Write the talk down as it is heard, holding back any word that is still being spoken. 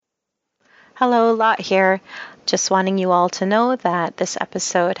Hello, Lot here. Just wanting you all to know that this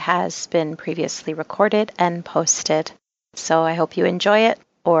episode has been previously recorded and posted. So I hope you enjoy it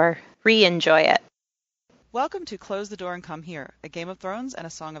or re-enjoy it. Welcome to Close the Door and Come Here, a Game of Thrones and a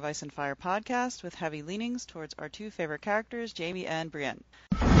Song of Ice and Fire podcast with heavy leanings towards our two favorite characters, Jaime and Brienne.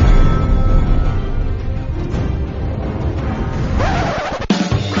 There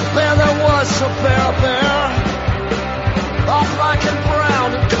was a bear, all black and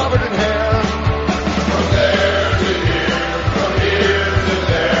brown and covered in hair. From there to here, from here to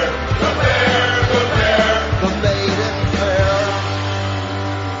there, the bear, the maiden fair.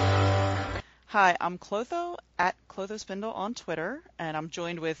 Hi, I'm Clotho, at Clotho Spindle on Twitter, and I'm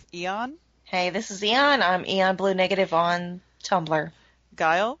joined with Eon. Hey, this is Eon. I'm Eon Blue Negative on Tumblr.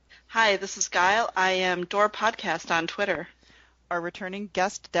 Guile. Hi, this is Guile. I am Door Podcast on Twitter. Our returning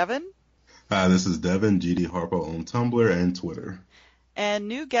guest, Devin. Hi, this is Devin, GD Harpo on Tumblr and Twitter. And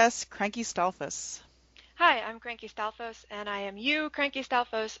new guest, Cranky Stalfos. Hi, I'm Cranky Stalfos, and I am you, Cranky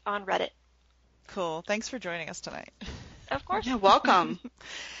Stalfos, on Reddit. Cool. Thanks for joining us tonight. Of course. Yeah, welcome.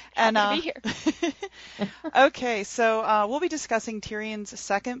 Happy to be here. Okay, so we'll be discussing Tyrion's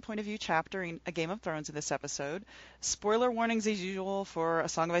second point of view chapter in A Game of Thrones in this episode. Spoiler warnings as usual for A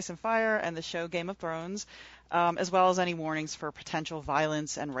Song of Ice and Fire and the show Game of Thrones, as well as any warnings for potential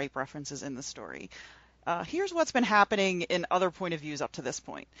violence and rape references in the story. Here's what's been happening in other point of views up to this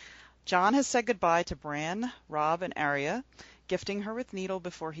point. Jon has said goodbye to Bran, Robb, and Arya, gifting her with Needle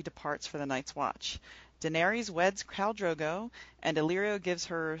before he departs for the Night's Watch. Daenerys weds Khal Drogo, and Illyrio gives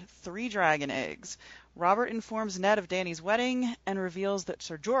her 3 dragon eggs. Robert informs Ned of Dany's wedding and reveals that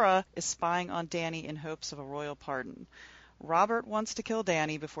Ser Jorah is spying on Dany in hopes of a royal pardon. Robert wants to kill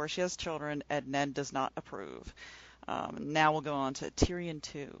Dany before she has children, and Ned does not approve. Now we'll go on to Tyrion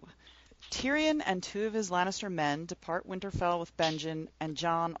 2. Tyrion and 2 of his Lannister men depart Winterfell with Benjen and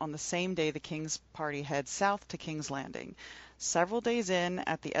Jon on the same day the King's party heads south to King's Landing. Several days in,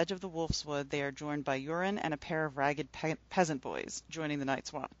 at the edge of the Wolfswood, they are joined by Euron and a pair of ragged peasant boys, joining the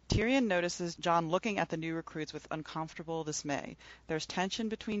Night's Watch. Tyrion notices Jon looking at the new recruits with uncomfortable dismay. There's tension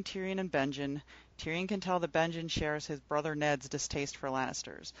between Tyrion and Benjen. Tyrion can tell that Benjen shares his brother Ned's distaste for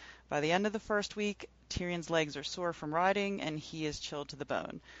Lannisters. By the end of the first week, Tyrion's legs are sore from riding, and he is chilled to the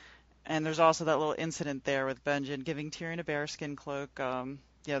bone. And there's also that little incident there with Benjen giving Tyrion a bearskin cloak.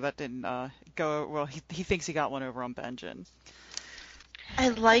 That didn't go well. He thinks he got one over on Benjen.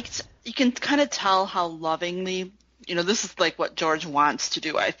 You can kind of tell how lovingly, this is like what George wants to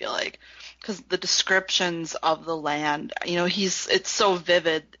do, I feel like. Because the descriptions of the land, it's so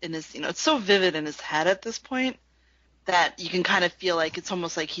vivid in his, it's so vivid in his head at this point that you can kind of feel like it's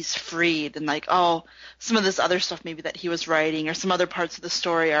almost like he's freed and like, oh, some of this other stuff maybe that he was writing or some other parts of the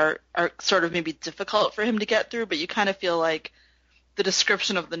story are sort of maybe difficult for him to get through, but you kind of feel like the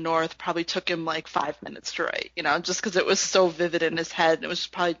description of the North probably took him like 5 minutes to write, just because it was so vivid in his head and it was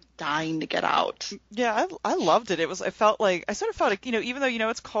probably dying to get out. Yeah, I loved it. I sort of felt like, even though,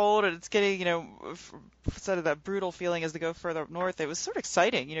 it's cold and it's getting, sort of that brutal feeling as they go further up north, it was sort of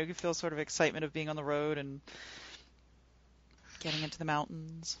exciting. You feel sort of excitement of being on the road and getting into the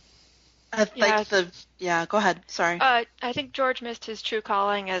mountains. Go ahead. Sorry. I think George missed his true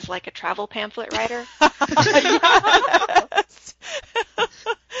calling as like a travel pamphlet writer.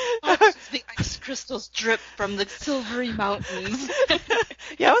 The ice crystals drip from the silvery mountains.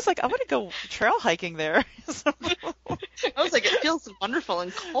 Yeah, I was like, I want to go trail hiking there. I was like, it feels wonderful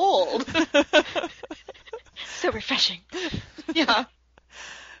and cold. So refreshing. Yeah.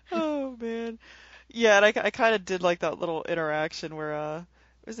 Oh, man. Yeah, and I kind of did like that little interaction where,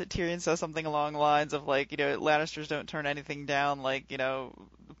 Tyrion says something along the lines of like, Lannisters don't turn anything down, like,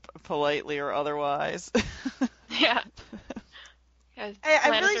 politely or otherwise. Yeah.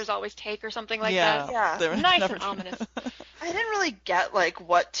 Lannisters always take or something like that. Yeah. Nice and ominous. I didn't really get like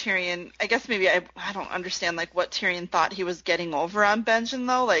what Tyrion. I guess maybe I don't understand like what Tyrion thought he was getting over on Benjen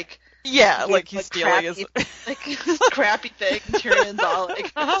though. Like he's stealing his this crappy thing. And Tyrion's all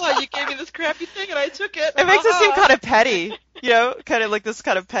like, "Oh, you gave me this crappy thing and I took it." It makes it seem kind of petty, kind of like this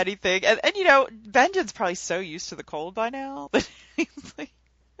kind of petty thing. And Benjen's probably so used to the cold by now that he's like.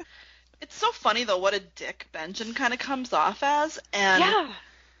 It's so funny though what a dick Benjen kind of comes off as, and yeah.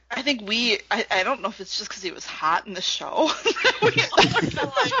 I think I don't know if it's just because he was hot in the show. We all are kind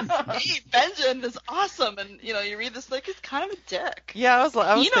of like, hey, Benjen is awesome, and you read this like he's kind of a dick. Yeah, I was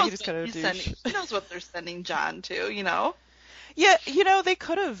thinking he's kind of a douche. He knows what they're sending Jon to, Yeah, they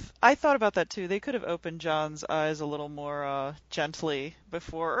could have. I thought about that too. They could have opened John's eyes a little more gently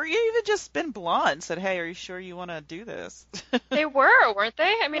before, or even just been blunt and said, "Hey, are you sure you want to do this?" They weren't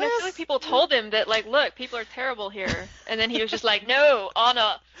they? I mean, I feel Yes. like people told him that, like, look, people are terrible here, and then he was just like, no,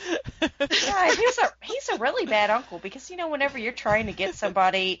 Anna. Yeah, he's a really bad uncle because whenever you're trying to get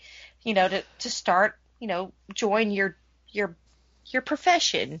somebody, to start, join your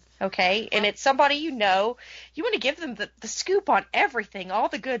profession, okay, and it's somebody you want to give them the scoop on everything, all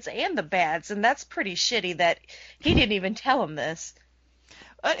the goods and the bads, and that's pretty shitty that he didn't even tell him this.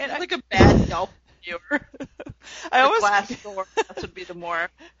 And Like a bad Yelp reviewer. I The always, Glassdoor, that would be the more.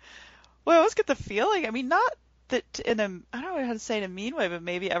 well, I always get the feeling. I mean, not that I don't know how to say it in a mean way, but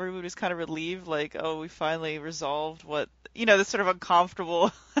maybe everyone was kind of relieved, like, oh, we finally resolved what, this sort of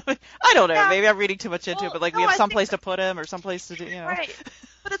uncomfortable. I don't know. Yeah. Maybe I'm reading too much into it, Well, but like no, we have I some think place to put him or some place to do, Right.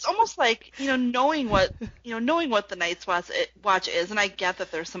 But it's almost like, knowing what the Night's Watch is, and I get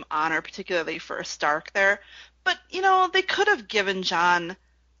that there's some honor, particularly for a Stark there, but, they could have given John,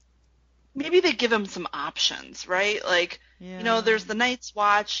 maybe they give him some options, right? Like, Yeah. there's the Night's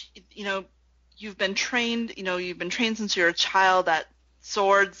Watch, you've been trained since you're a child at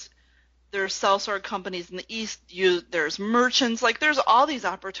swords. There's sellsword companies in the East. There's merchants. Like, there's all these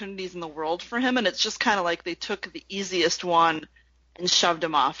opportunities in the world for him, and it's just kind of like they took the easiest one and shoved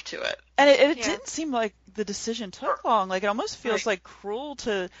him off to it. And it Yeah. didn't seem like the decision took long. Like, it almost feels Right. like cruel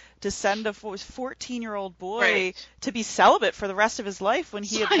to send a 14-year-old boy Right. to be celibate for the rest of his life when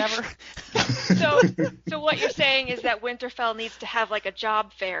he had Right. never. So what you're saying is that Winterfell needs to have, like, a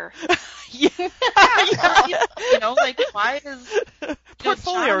job fair. Yeah. Like, why is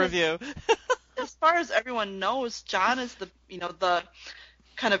Portfolio John is- review. as far as everyone knows, John is the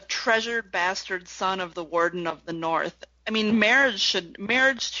kind of treasured bastard son of the Warden of the North. I mean, marriage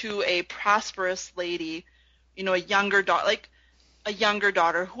to a prosperous lady, a younger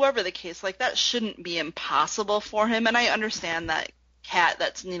daughter, whoever the case, like, that shouldn't be impossible for him. And I understand that Kat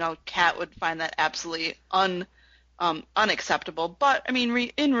would find that absolutely unacceptable. But I mean,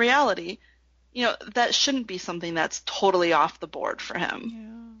 in reality, that shouldn't be something that's totally off the board for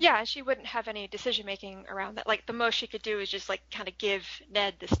him. Yeah, she wouldn't have any decision making around that. Like, the most she could do is just, like, kind of give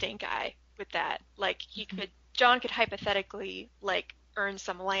Ned the stink eye with that. Like, John could hypothetically, like, earn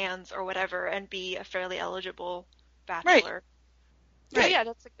some lands or whatever and be a fairly eligible bachelor. So, Right. yeah,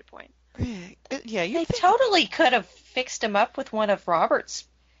 that's a good point. Yeah, you They think. totally could have fixed him up with one of Robert's,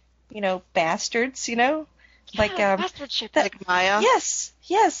 bastards, like Yeah, bastard ship. that- Like Maya.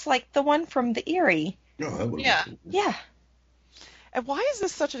 yes, like the one from the Eyrie. No, that would Yeah. Yeah. And why is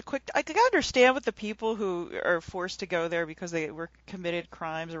this such a quick? I can understand with the people who are forced to go there because they were committed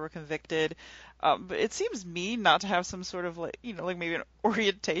crimes or were convicted, but it seems mean not to have some sort of like maybe an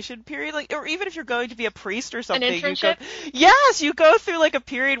orientation period, like, or even if you're going to be a priest or something, internship? you go through like a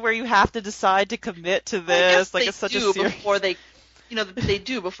period where you have to decide to commit to I guess this, like they it's such do a serious. before they, they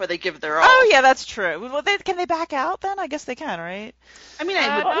do before they give their all. Oh yeah, that's true. Well, can they back out then? I guess they can, right? I mean,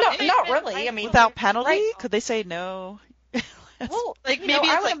 I would Well, no, think, not really. I mean, Without penalty? right. Could they say no? well, like, you maybe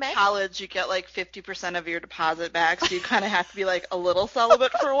know, I it's would like imagine- college, you get like 50% of your deposit back, so you kind of have to be like a little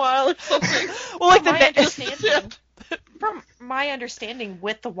celibate for a while or something. Well, like From my the understanding, from my understanding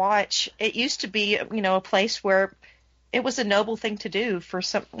with the Watch, it used to be, a place where it was a noble thing to do for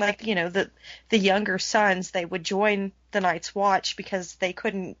some, like, the younger sons, they would join the Night's Watch because they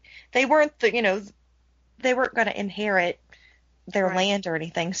weren't going to inherit their Right. land or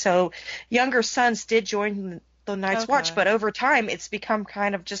anything. So younger sons did join the Night's Watch, Okay. but over time it's become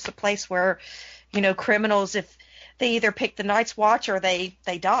kind of just a place where, criminals, if they either pick the Night's Watch or they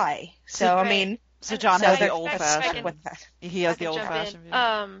die. So, I Right. mean, So John so has the they're old that's fashioned. second. with that. He has I the can old jump fashioned in.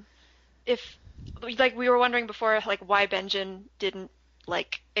 view. If, like, we were wondering before, like, why Benjen didn't,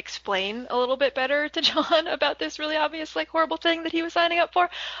 like, explain a little bit better to John about this really obvious, like, horrible thing that he was signing up for.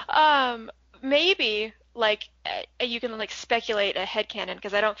 Maybe, like, you can, like, speculate a headcanon,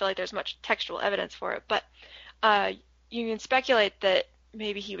 because I don't feel like there's much textual evidence for it, but you can speculate that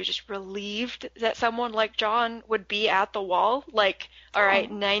maybe he was just relieved that someone like John would be at the wall. Like, all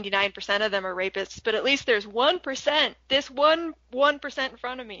right, 99% of them are rapists, but at least there's 1%. This 1% in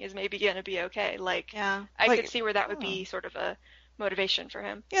front of me is maybe going to be okay. Like, Yeah. I Like, could see where that would be sort of a motivation for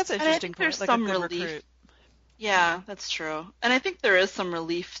him. Yeah, it's an And I interesting think point. there's Like some a good relief. recruit. Yeah, that's true. And I think there is some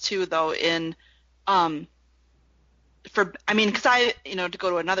relief too, though, in because to go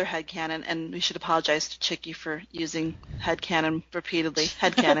to another headcanon, and we should apologize to Chicky for using headcanon repeatedly.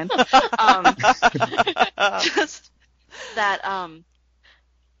 Headcanon. Just that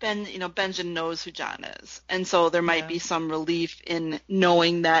Benjen knows who John is, and so there might Yeah. be some relief in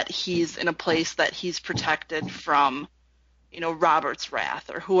knowing that he's in a place that he's protected from Robert's wrath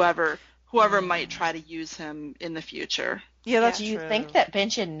or whoever might try to use him in the future. Yeah, that's Do you true. think that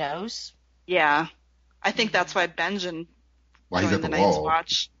Benjen knows? Yeah. I think that's why Benjen Why he's joined at the the Night's wall.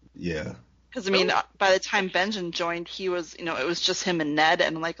 Watch. Yeah. Because, by the time Benjen joined, he was, it was just him and Ned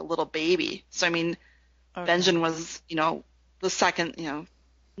and, like, a little baby. So, Okay. Benjen was, the second,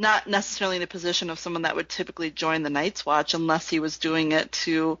 not necessarily in a position of someone that would typically join the Night's Watch unless he was doing it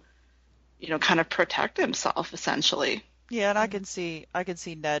to, kind of protect himself, essentially. Yeah, and I can see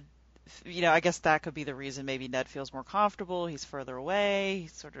Ned. I guess that could be the reason. Maybe Ned feels more comfortable. He's further away.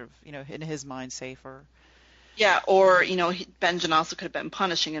 He's sort of, in his mind, safer. Yeah, or, Benjen also could have been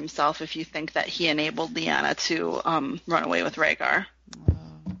punishing himself if you think that he enabled Lyanna to run away with Rhaegar.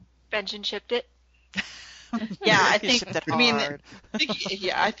 Benjen shipped it. Yeah, I He think. shipped it I mean, hard.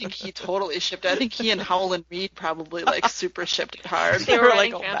 I think he totally shipped it. I think he and Howland Reed probably super shipped it hard. They were like,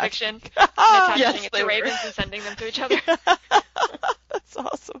 writing oh, fan back- fiction and attaching Yes, it they to were. ravens and sending them to each other. That's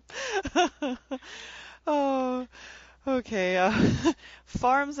awesome. Oh, okay.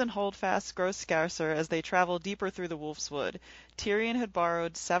 Farms and holdfasts grow scarcer as they travel deeper through the Wolf's Wood. Tyrion had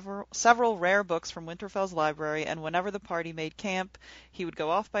borrowed several rare books from Winterfell's library, and whenever the party made camp, he would go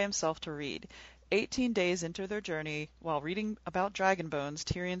off by himself to read. 18 days into their journey, while reading about dragon bones,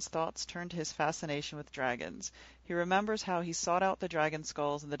 Tyrion's thoughts turned to his fascination with dragons. He remembers how he sought out the dragon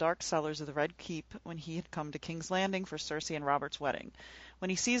skulls in the dark cellars of the Red Keep when he had come to King's Landing for Cersei and Robert's wedding. When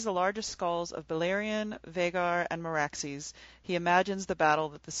he sees the largest skulls of Balerion, Vhagar, and Meraxes, he imagines the battle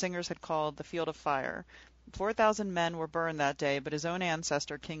that the singers had called the Field of Fire. 4,000 men were burned that day, but his own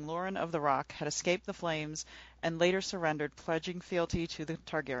ancestor, King Loren of the Rock, had escaped the flames and later surrendered, pledging fealty to the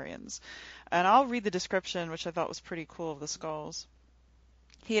Targaryens. And I'll read the description, which I thought was pretty cool, of the skulls.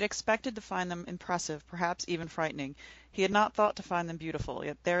 He had expected to find them impressive, perhaps even frightening. He had not thought to find them beautiful,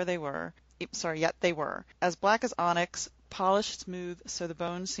 yet they were. As black as onyx, polished smooth so the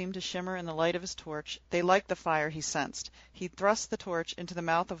bones seemed to shimmer in the light of his torch, they liked the fire he sensed. He thrust the torch into the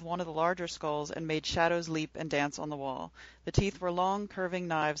mouth of one of the larger skulls and made shadows leap and dance on the wall. The teeth were long, curving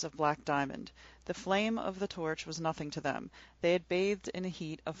knives of black diamond. The flame of the torch was nothing to them. They had bathed in the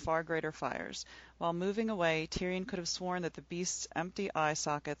heat of far greater fires. While moving away, Tyrion could have sworn that the beast's empty eye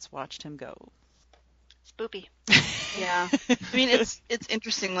sockets watched him go. Spoopy. Yeah. I mean, it's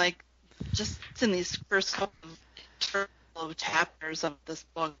interesting, like, just in these first couple of chapters of this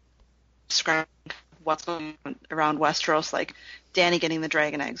book, describing what's going on around Westeros, like Dany getting the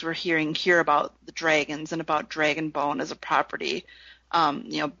dragon eggs. We're hear about the dragons and about Dragonbone as a property.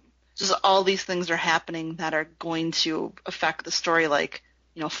 Just all these things are happening that are going to affect the story, like,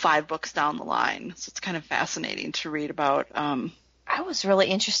 5 books down the line. So it's kind of fascinating to read about. I was really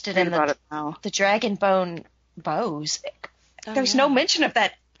interested Read in about it now. the Dragonbone bows. There's no mention of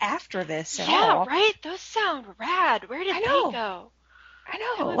that after this at Yeah, all. right? Those sound rad. Where did I they know. go? I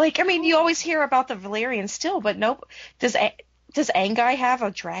know. You always hear about the Valyrian still, but no. Does Anguy have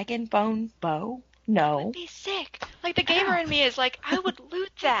a Dragonbone bow? No. That'd be sick. Like, the gamer in me is like, I would loot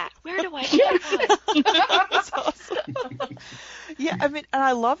that. Where do I get one? That's awesome. Yeah, I mean, and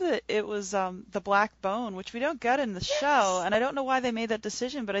I love that it was the black bone, which we don't get in the show, and I don't know why they made that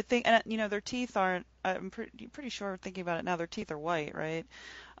decision, but I think, and their teeth aren't. I'm pretty sure, thinking about it now, their teeth are white, right?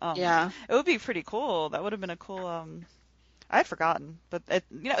 Yeah. It would be pretty cool. That would have been a cool. I'd forgotten, but it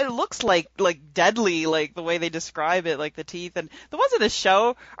looks like deadly, like the way they describe it, like the teeth, and the ones in the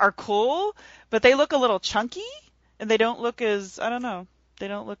show are cool, but they look a little chunky, and they don't look as, I don't know, they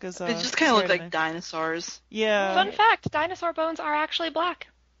don't look as. They just kind of look scary to like me. dinosaurs. Yeah. Fun fact, dinosaur bones are actually black.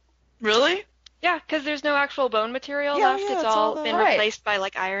 Really? Yeah, because there's no actual bone material Yeah, left. yeah, It's it's all all the- been Right. replaced by,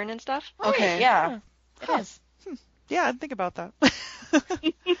 like, iron and stuff. Okay. Yeah. It is. Yeah, I'd think about that.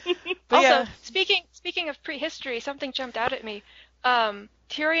 But Also, yeah. speaking of prehistory, something jumped out at me.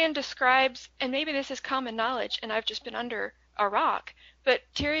 Tyrion describes, and maybe this is common knowledge, and I've just been under a rock, but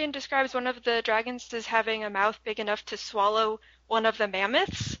Tyrion describes one of the dragons as having a mouth big enough to swallow one of the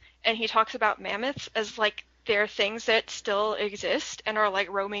mammoths, and he talks about mammoths as, like, they're things that still exist and are, like,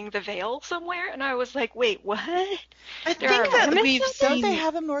 roaming the Vale somewhere, and I was like, wait, what? I There think are that mammoths we've out there? Don't they seen.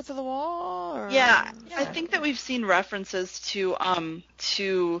 have them north of the wall? Or... Yeah, I think that we've seen references to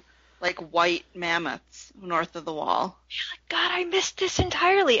like white mammoths north of the wall. God, I missed this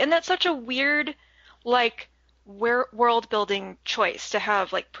entirely. And that's such a weird, like, world building choice to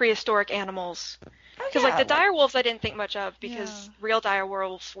have, like, prehistoric animals. Because, like, the direwolves I didn't think much of because Yeah. real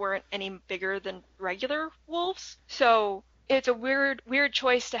direwolves weren't any bigger than regular wolves. So it's a weird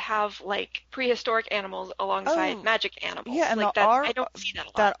choice to have, like, prehistoric animals alongside Oh, magic animals. yeah, and like, the I don't see that a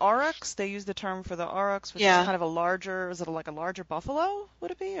lot. That aurochs, they use the term for the aurochs, which Yeah. is kind of a larger, is it like a larger buffalo,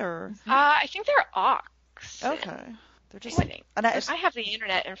 would it be? Or I think they're oxen. Okay. They're just. Exciting. And I have the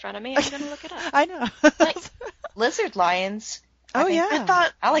internet in front of me. I'm going to look it up. I know. Lizard lions. Oh, I think. yeah. I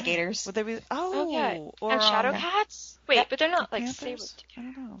thought Alligators. Would they be? Oh, yeah. Or, And shadow cats? Wait, but they're not like saber. panthers? I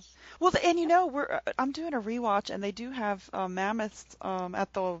don't know. Well, and I'm doing a rewatch, and they do have mammoths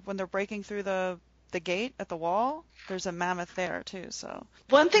when they're breaking through the gate at the wall. There's a mammoth there too. So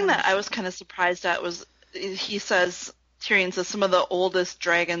one thing that I was kind of surprised at was Tyrion says some of the oldest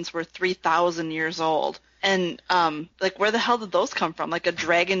dragons were 3,000 years old. And, like, where the hell did those come from? Like, a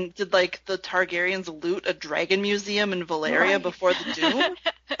dragon, did, like, the Targaryens loot a dragon museum in Valyria before the Doom?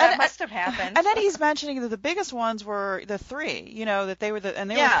 That must have happened. And then he's mentioning that the biggest ones were the three, that they were they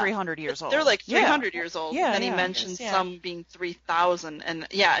were 300 years old. They're like 300 years old. Yeah, and then he yeah. mentioned some being 3,000. And,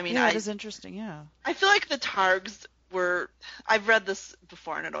 I mean, that is interesting, yeah. I feel like the Targs I've read this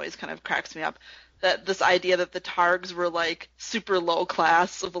before, and it always kind of cracks me up, that this idea that the Targs were like super low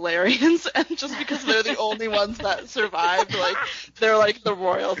class Valyrians, and just because they're the only ones that survived, like they're like the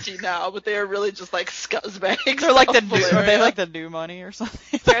royalty now, but they are really just like scuzbags. They're like Valyria. are they like the new money or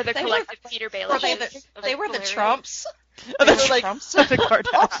something? They're the collective Peter Baelish. They were the Trumps. Oh, They were like the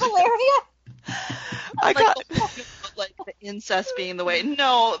Kardashians. Valyria. I got. like the incest being the way.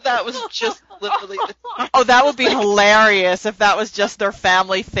 No, that was just literally the Targs. Oh, that would be hilarious if that was just their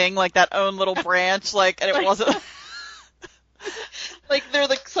family thing, like that own little branch, like, and it wasn't. Like they're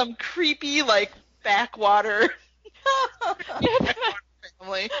like some creepy like backwater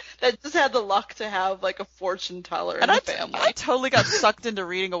family that just had the luck to have like a fortune teller in the family. I totally got sucked into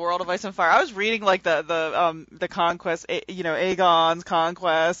reading A World of Ice and Fire. I was reading like the Conquest, Aegon's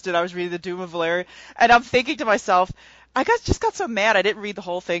Conquest, and I was reading the Doom of Valyria, and I'm thinking to myself, just got so mad. I didn't read the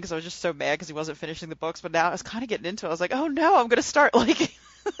whole thing because I was just so mad because he wasn't finishing the books. But now I was kind of getting into it. I was like, oh no, I'm gonna start like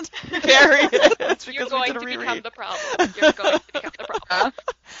variants. You're going to become the problem. You're going to become the problem.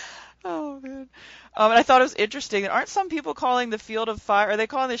 Oh man. And I thought it was interesting. Aren't some people calling the Field of Fire? Are they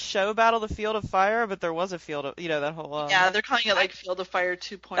calling this show battle the Field of Fire? But there was a Field of, that whole. Yeah, they're calling it like Field of Fire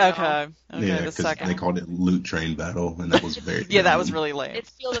 2.0. Okay. Yeah, the because second. they called it Loot Train Battle, and that was very. Yeah, that was really lame.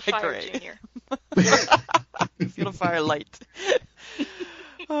 It's Field of Fire Great. Junior. Field of Fire Light.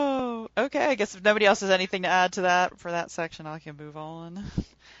 Oh, okay. I guess if nobody else has anything to add to that for that section, I can move on.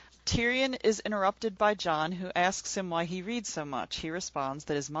 Tyrion is interrupted by Jon, who asks him why he reads so much. He responds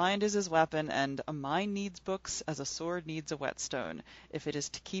that his mind is his weapon, and a mind needs books as a sword needs a whetstone, if it is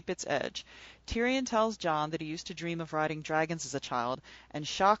to keep its edge. Tyrion tells Jon that he used to dream of riding dragons as a child, and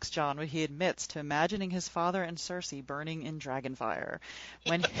shocks Jon when he admits to imagining his father and Cersei burning in dragon fire.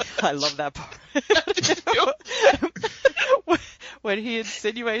 I love that part. When he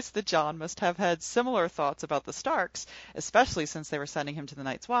insinuates that Jon must have had similar thoughts about the Starks, especially since they were sending him to the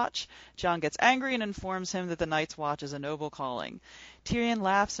Night's Watch, Jon gets angry and informs him that the Night's Watch is a noble calling. Tyrion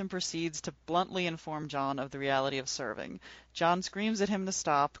laughs and proceeds to bluntly inform Jon of the reality of serving. Jon screams at him to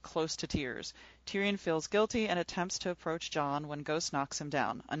stop, close to tears. Tyrion feels guilty and attempts to approach Jon when Ghost knocks him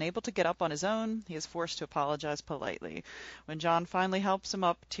down. Unable to get up on his own, he is forced to apologize politely. When Jon finally helps him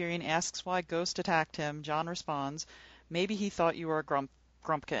up, Tyrion asks why Ghost attacked him. Jon responds, "Maybe he thought you were a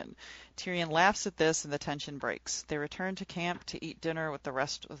Grumpkin." Tyrion laughs at this and the tension breaks. They return to camp to eat dinner with the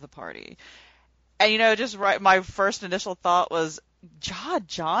rest of the party. And, just right, my first initial thought was,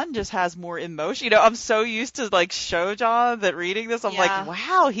 Jon just has more emotion. I'm so used to, like, show Jon that reading this, I'm like,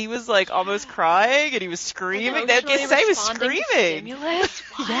 wow, he was, like, almost crying, and he was screaming. They can't say he was screaming.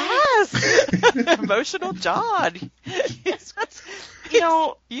 Yes! Emotional Jon.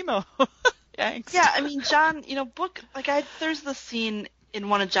 Emo. Thanks. Yeah, I mean, Jon, there's the scene in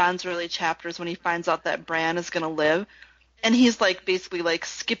one of Jon's early chapters when he finds out that Bran is going to live, and he's, like, basically, like,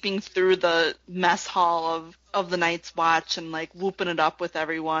 skipping through the mess hall of the Night's Watch and, like, whooping it up with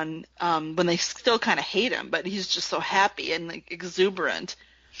everyone when they still kind of hate him, but he's just so happy and, like, exuberant.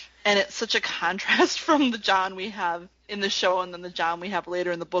 And it's such a contrast from the Jon we have in the show and then the Jon we have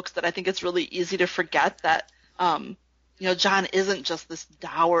later in the books that I think it's really easy to forget that, Jon isn't just this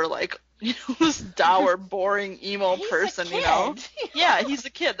dour, like, this dour, boring, emo person, Yeah, he's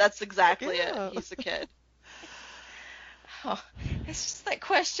a kid. That's exactly it. He's a kid. Oh, it's just that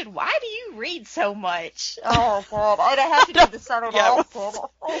question, why do you read so much? Oh, God, I'd have to do the subtle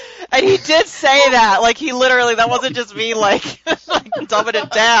awful. And he did say that. Like, he literally, that wasn't just me, like dumbing it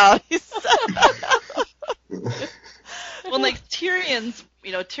down. Well, like, Tyrion's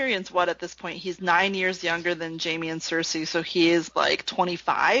what at this point? He's 9 years younger than Jaime and Cersei, so he is, like,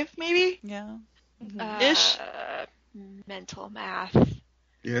 25, maybe? Yeah. Ish? Mental math.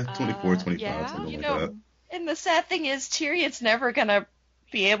 Yeah, 24, 25, yeah, something like that. And the sad thing is, Tyrion's never going to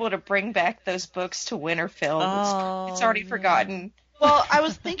be able to bring back those books to Winterfell. It's already forgotten. Well, I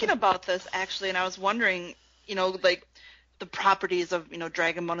was thinking about this, actually, and I was wondering, the properties of,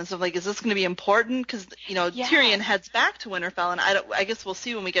 Dragonbone and stuff. Like, is this going to be important? Because, Yeah. Tyrion heads back to Winterfell, and I guess we'll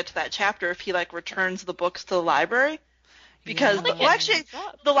see when we get to that chapter if he, like, returns the books to the library. Because, Yeah. well, actually,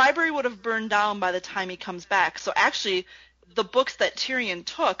 the library would have burned down by the time he comes back. So, actually, the books that Tyrion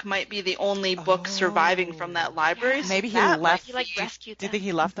took might be the only books surviving from that library. So Maybe he that left. He, like, rescued Do you them. think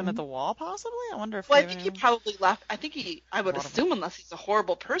he left them at the wall, possibly? I wonder if. Well, I they think were- he probably left. I would Lot of- assume, unless he's a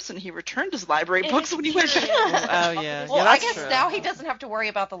horrible person, he returned his library It books is when he went Tyrion. back. Oh yeah. Well, yeah, I that's guess true. now he doesn't have to worry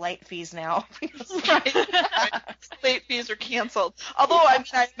about the late fees now. Right. Late fees are canceled. Although, I mean,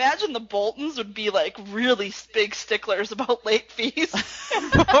 I imagine the Boltons would be like really big sticklers about late fees.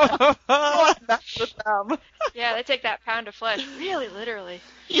 Oh, mess with them. Yeah, they take that pound of flesh really literally.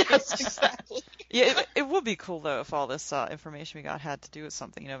 Yes, exactly. Yeah, it would be cool though if all this information we got had to do with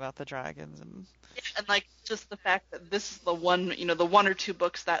something, about the dragons and. And like just the fact that this is the one, the one or two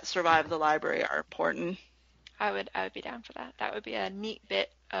books that survive the library are important. I would be down for that. That would be a neat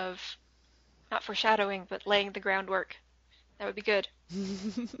bit of not foreshadowing, but laying the groundwork. That would be good.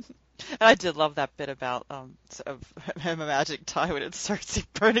 And I did love that bit about of him imagining Tywin and Cersei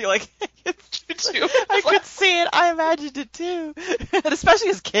burning like. I could see it. I imagined it too, and especially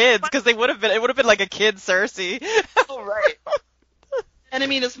as kids, because it would have been like a kid Cersei. Oh, right. And I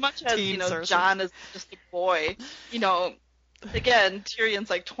mean, as much as, Teen Cersei. Jon is just a boy, again, Tyrion's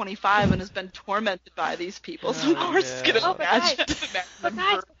like 25 and has been tormented by these people, so of Oh, course yeah. he's going Oh, to but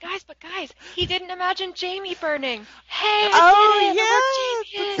imagine. But guys, he didn't imagine Jaime burning. Hey, Oh, I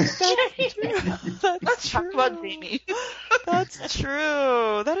did it. That's true. Let's talk about Jaime. That's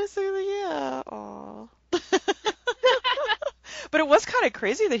true. That is yeah. Aw. But it was kind of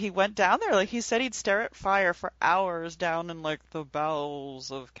crazy that he went down there. Like, he said he'd stare at fire for hours down in, like, the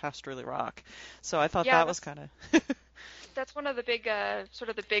bowels of Casterly Rock. So I thought Yeah, that was kind of... That's one of the big, sort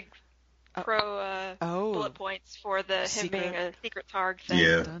of the big pro bullet points for him Secret. being a secret Targ thing.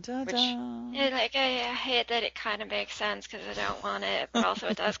 Yeah. Dun, dun, Which- dun. Yeah, like, I hate that it kind of makes sense because I don't want it, but also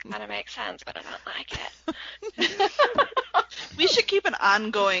it does kind of make sense, but I don't like it. We should keep an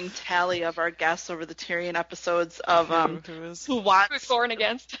ongoing tally of our guests over the Tyrion episodes of Who is... who wants, Who's for and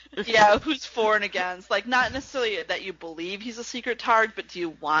against? yeah, who's for and against. Like, not necessarily that you believe he's a secret Targ, but do you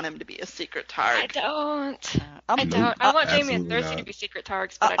want him to be a secret I Targ? don't. I'm, I don't. I want Jaime and absolutely Cersei to not. be secret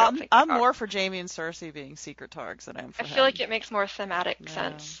Targs, but I don't think I'm they are. more for Jaime and Cersei being secret Targs than I am for I him. feel like it makes more thematic Yeah.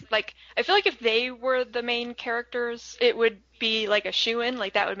 sense. Like, I feel like if they were the main characters, it would be like a shoo-in,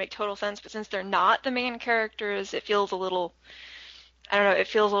 like that would make total sense, but since they're not the main characters, it feels a little, I don't know, it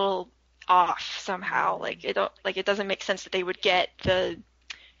feels a little off somehow. Like, it doesn't make sense that they would get the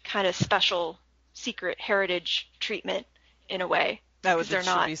kind of special secret heritage treatment in a way. That Because would they're should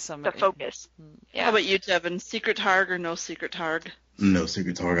not be some the focus. Yeah. How about you, Devin? Secret Targ or no secret Targ? No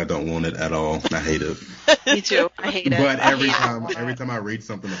secret target. I don't want it at all. I hate it. Me too. I hate it. But I every hate it. time I read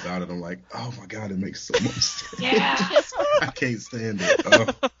something about it, I'm like, oh my god, it makes so much sense. Yeah. I can't stand it.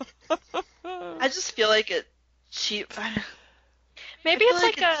 I just feel like it cheap. Maybe I it's feel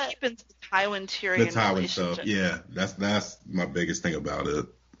like it a cheapens the Tywin The Tyrion Tywin relationship. stuff, yeah, that's my biggest thing about it.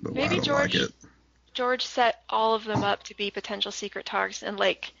 But why I Maybe don't George- like it. George set all of them up to be potential secret Targs, and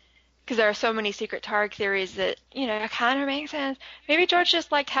like, because there are so many secret Targ theories that, kind of make sense. Maybe George just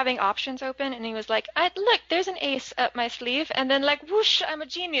liked having options open, and he was like, look, there's an ace up my sleeve, and then like, whoosh, I'm a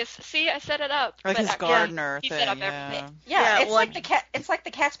genius. See, I set it up. Like But his actually, gardener he thing, set up yeah. everything. Yeah, Yeah, it's well, like the cat. It's like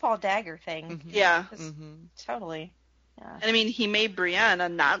the cat's paw dagger thing. Yeah. Totally. Yeah. And I mean, he made Brienne a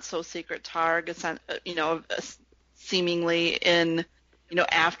not so secret Targ, seemingly in,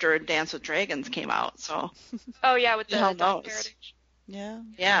 after Dance with Dragons came out. So Oh yeah, with the Hell Dark knows. Heritage. Yeah.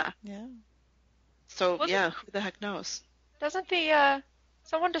 yeah. Yeah. So Wasn't- yeah, who the heck knows? Doesn't the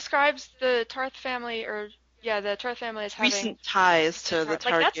someone describes the Tarth family, the Tarth family as having Recent ties to the Like,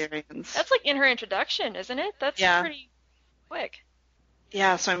 that's- Targaryens. that's like in her introduction, isn't it? That's Yeah. pretty quick.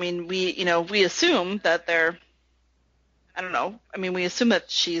 Yeah, so I mean, we assume that they're, I don't know. I mean, we assume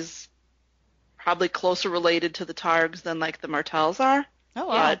that she's probably closer related to the Targs than like the Martells are. Oh,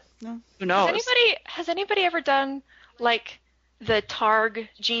 wow. But No. who knows? Has anybody ever done like the Targ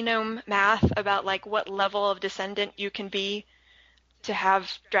genome math about like what level of descendant you can be to have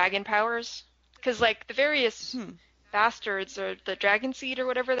dragon powers? Because like the various bastards or the dragon seed or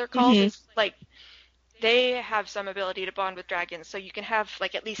whatever they're called, Mhm. is like they have some ability to bond with dragons, so you can have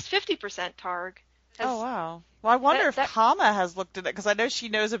like at least 50% Targ. Oh, wow. Well, I wonder that- if Kama has looked at it, because I know she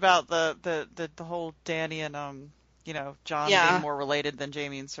knows about the whole Dany and John Yeah. being more related than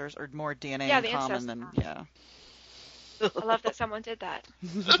Jaime and Cersei, or more DNA Yeah, in the common incest. than yeah. I love that someone did that.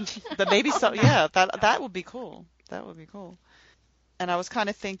 But maybe so. Yeah, that would be cool. That would be cool. And I was kind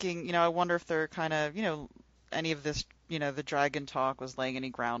of thinking, I wonder if they're kind of, any of this the dragon talk was laying any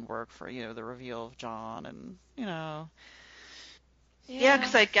groundwork for, the reveal of Jon and, Yeah,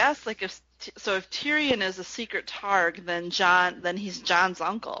 because I guess like if Tyrion is a secret Targ, then he's Jon's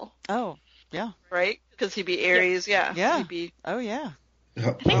uncle, Oh, yeah. right? Because he'd be Aerys. Yeah. Yeah. He'd be. Oh, yeah.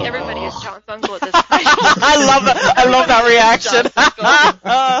 I think everybody is Jon's uncle at this point. I love that. I love that reaction.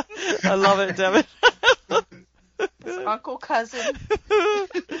 I love it, Devin. Uncle, cousin.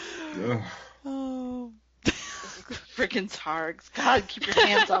 Ugh. Oh. Freaking Targs. God, keep your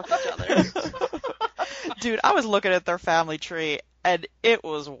hands off each other. Dude, I was looking at their family tree and it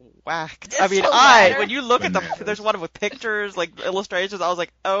was whacked. It's I mean, so bad. when you look at Bananas. there's one with pictures, like illustrations, I was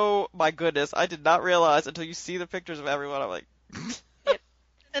like, oh my goodness, I did not realize until you see the pictures of everyone. I'm like,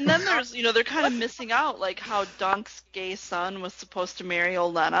 And then there's, they're kind of missing out, like how Dunk's gay son was supposed to marry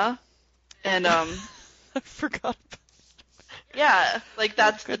Olenna. And, I forgot. yeah, like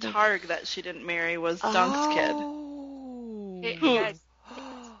that's the goodness. Targ that she didn't marry was Dunk's kid. Oh.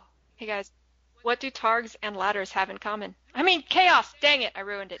 Hey guys, what do Targs and ladders have in common? I mean, chaos. Dang it, I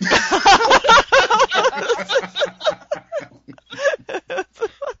ruined it.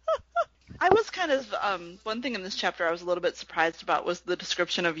 I was kind of, one thing in this chapter I was a little bit surprised about was the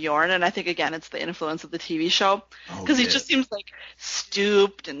description of Yorn, and I think, again, it's the influence of the TV show, because he just seems, like,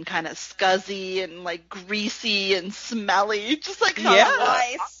 stooped and kind of scuzzy and, like, greasy and smelly, just like how Yeah.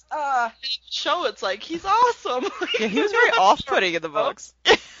 Nice. in the show it's like, he's awesome. Yeah, he was very off-putting in the books.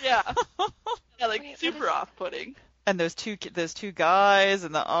 Yeah. Yeah, like, Wait, what super is- off-putting. And those two guys,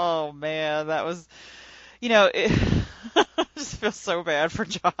 and oh man, that was, it I just feel so bad for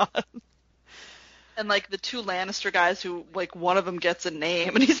Jon. And, like, the two Lannister guys who, like, one of them gets a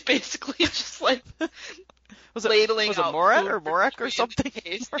name, and he's basically just, like, Was it ladling out Morat food or for Morek or Tyrion in something? his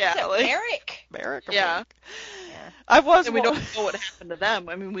face. Is Yeah, that like, Merrick? Merrick or yeah. Morek? I was. And we don't know what happened to them.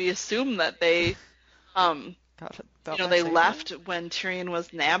 I mean, we assume that they, God, that they was left when Tyrion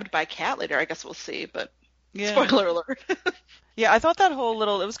was nabbed by Cat later. I guess we'll see, but Yeah. spoiler alert. Yeah, I thought that whole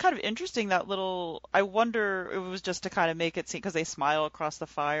it was kind of interesting, that little, I wonder if it was just to kind of make it seem, because they smile across the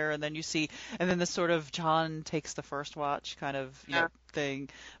fire, and then you see, and then the sort of Jon takes the first watch kind of, thing.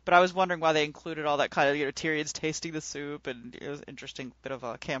 But I was wondering why they included all that kind of, Tyrion's tasting the soup, and it was an interesting bit of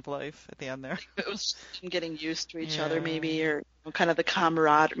a camp life at the end there. It was getting used to each Yeah. other, maybe, or kind of the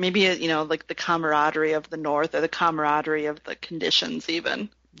camaraderie, maybe, like the camaraderie of the North, or the camaraderie of the conditions, even.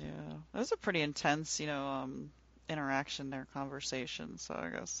 Yeah, that was a pretty intense, interaction, their conversation. So I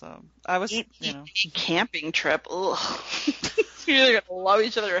guess I was, Camping trip. Ugh. You're either gonna love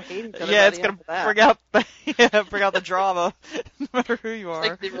each other or hate each other. yeah, by it's the gonna end of that. bring out the drama, no matter who you are.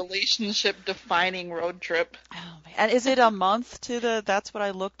 Like the relationship-defining road trip. Oh, man. And is it a month to that's what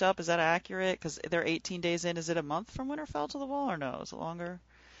I looked up. Is that accurate? Because they're 18 days in. Is it a month from Winterfell to the Wall, or no? Is it longer?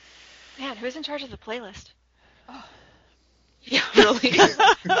 Man, who's in charge of the playlist? Yeah, really.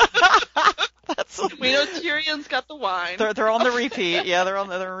 That's We know Tyrion's got the wine. they're on the repeat. Yeah,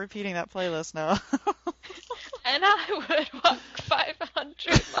 they're repeating that playlist now. And I would walk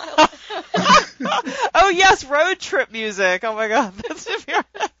 500 miles. Oh yes, road trip music. Oh my god, that's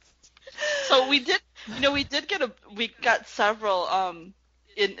So we got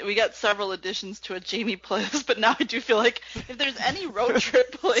several additions to a Jamie playlist, but now I do feel like if there's any road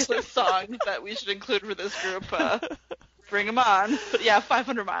trip playlist songs that we should include for this group, bring them on. But yeah,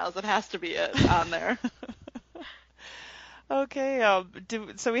 500 miles, it has to be it on there. Okay.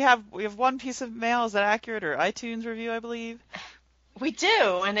 So we have one piece of mail. Is that accurate? Or iTunes review, I believe. We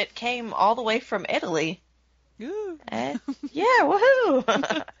do, and it came all the way from Italy. Ooh. Yeah,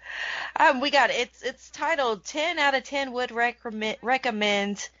 woohoo! We got it. It's titled 10 out of 10 would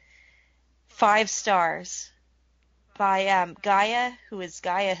recommend 5 stars by Gaia, who is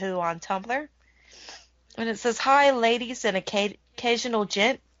Gaia Who on Tumblr. And it says, "Hi, ladies and occasional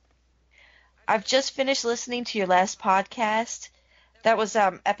gent. I've just finished listening to your last podcast. That was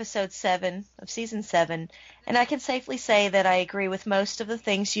episode 7 of season 7, and I can safely say that I agree with most of the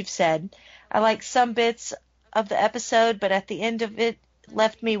things you've said. I like some bits of the episode, but at the end of it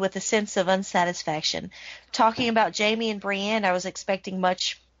left me with a sense of unsatisfaction. Talking about Jaime and Brienne, I was expecting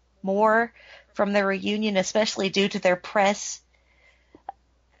much more from the reunion, especially due to their press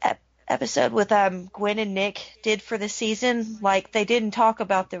episode with Gwen and Nick did for the season. Like, they didn't talk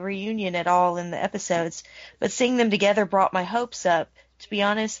about the reunion at all in the episodes, but seeing them together brought my hopes up. To be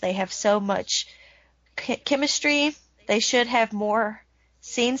honest, they have so much chemistry. They should have more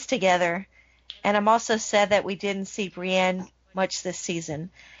scenes together. And I'm also sad that we didn't see Brienne much this season.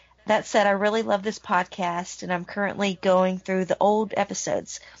 That said, I really love this podcast, and I'm currently going through the old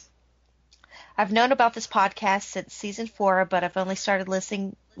episodes. I've known about this podcast since season 4, but I've only started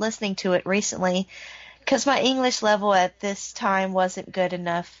listening to it recently Because my English level at this time wasn't good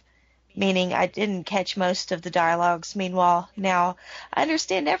enough, meaning I didn't catch most of the dialogues. Meanwhile, now I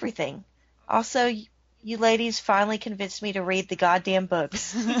understand everything. Also, you ladies finally convinced me to read the goddamn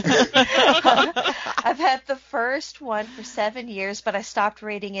books. I've had the first one for 7 years, but I stopped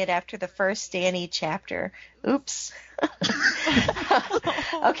reading it after the first Danny chapter. Oops.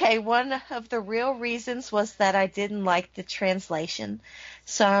 Okay, one of the real reasons was that I didn't like the translation,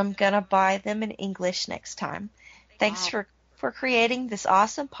 so I'm going to buy them in English next time. Thanks for creating this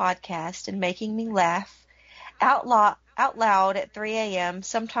awesome podcast and making me laugh out loud at 3 a.m.,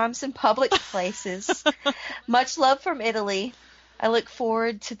 sometimes in public places. Much love from Italy. I look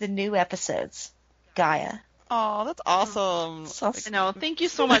forward to the new episodes. Gaia. Oh, that's awesome. I know. Thank you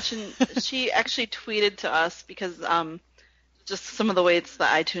so much. And she actually tweeted to us because just some of the ways the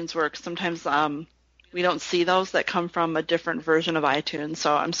iTunes works. Sometimes we don't see those that come from a different version of iTunes.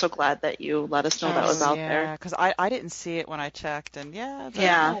 So I'm so glad that you let us know that was out there. Yeah, because I didn't see it when I checked. And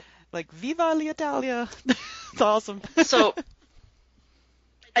like Viva l'Italia. It's awesome. So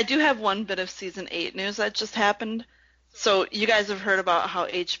I do have one bit of season 8 news that just happened. So you guys have heard about how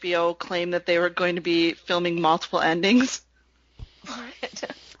HBO claimed that they were going to be filming multiple endings?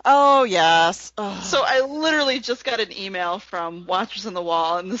 Oh, yes. Ugh. So I literally just got an email from Watchers on the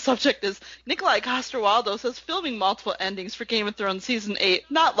Wall, and the subject is, Nikolai Coster-Waldau says filming multiple endings for Game of Thrones Season 8,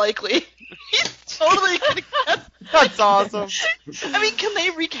 not likely. He's totally going to get... That's awesome. I mean, can they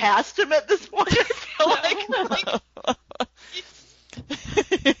recast him at this point? I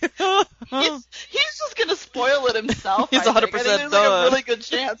feel he's just going to spoil it himself. He's 100% I think there's like a really good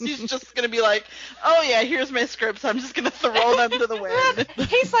chance he's just going to be like, oh yeah, here's my scripts. I'm just going to throw them to the wind.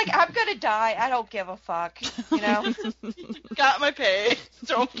 He's like, I'm going to die. I don't give a fuck. You know? Got my pay.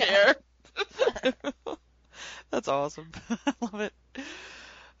 Don't care. That's awesome. I love it.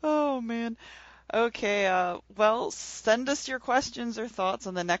 Oh, man. Okay, well, send us your questions or thoughts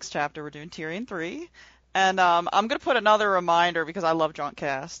on the next chapter. We're doing Tyrion 3. And I'm going to put another reminder because I love drunk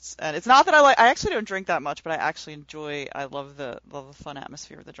casts. And it's not that I actually don't drink that much, but I actually I love the fun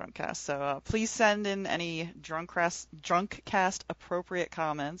atmosphere of the drunk cast. So please send in any drunk cast appropriate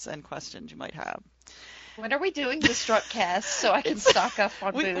comments and questions you might have. When are we doing this drunk cast so I can stock up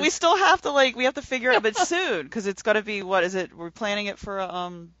on booze? We still have to we have to figure it out, but soon because it's got to be what is it? We're planning it for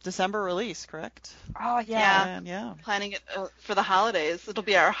a December release, correct? Oh yeah. Yeah. Planning it for the holidays. It'll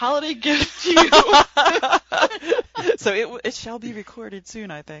be our holiday gift to you. So it shall be recorded soon,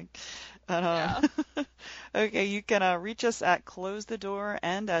 I think. Okay, you can reach us at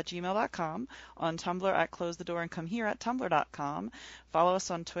closethedoor@gmail.com, on Tumblr at closethedoor and come here at tumblr.com. Follow us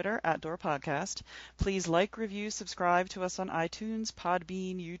on Twitter at doorpodcast. Please like, review, subscribe to us on iTunes,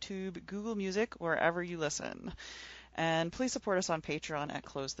 Podbean, YouTube, Google Music, wherever you listen. And please support us on Patreon at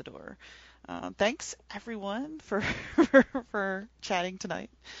Close the Door. Thanks, everyone, for chatting tonight.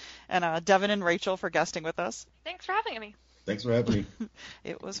 And Devin and Rachel for guesting with us. Thanks for having me. Thanks for having me.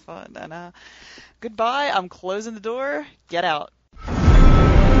 It was fun. And goodbye. I'm closing the door. Get out.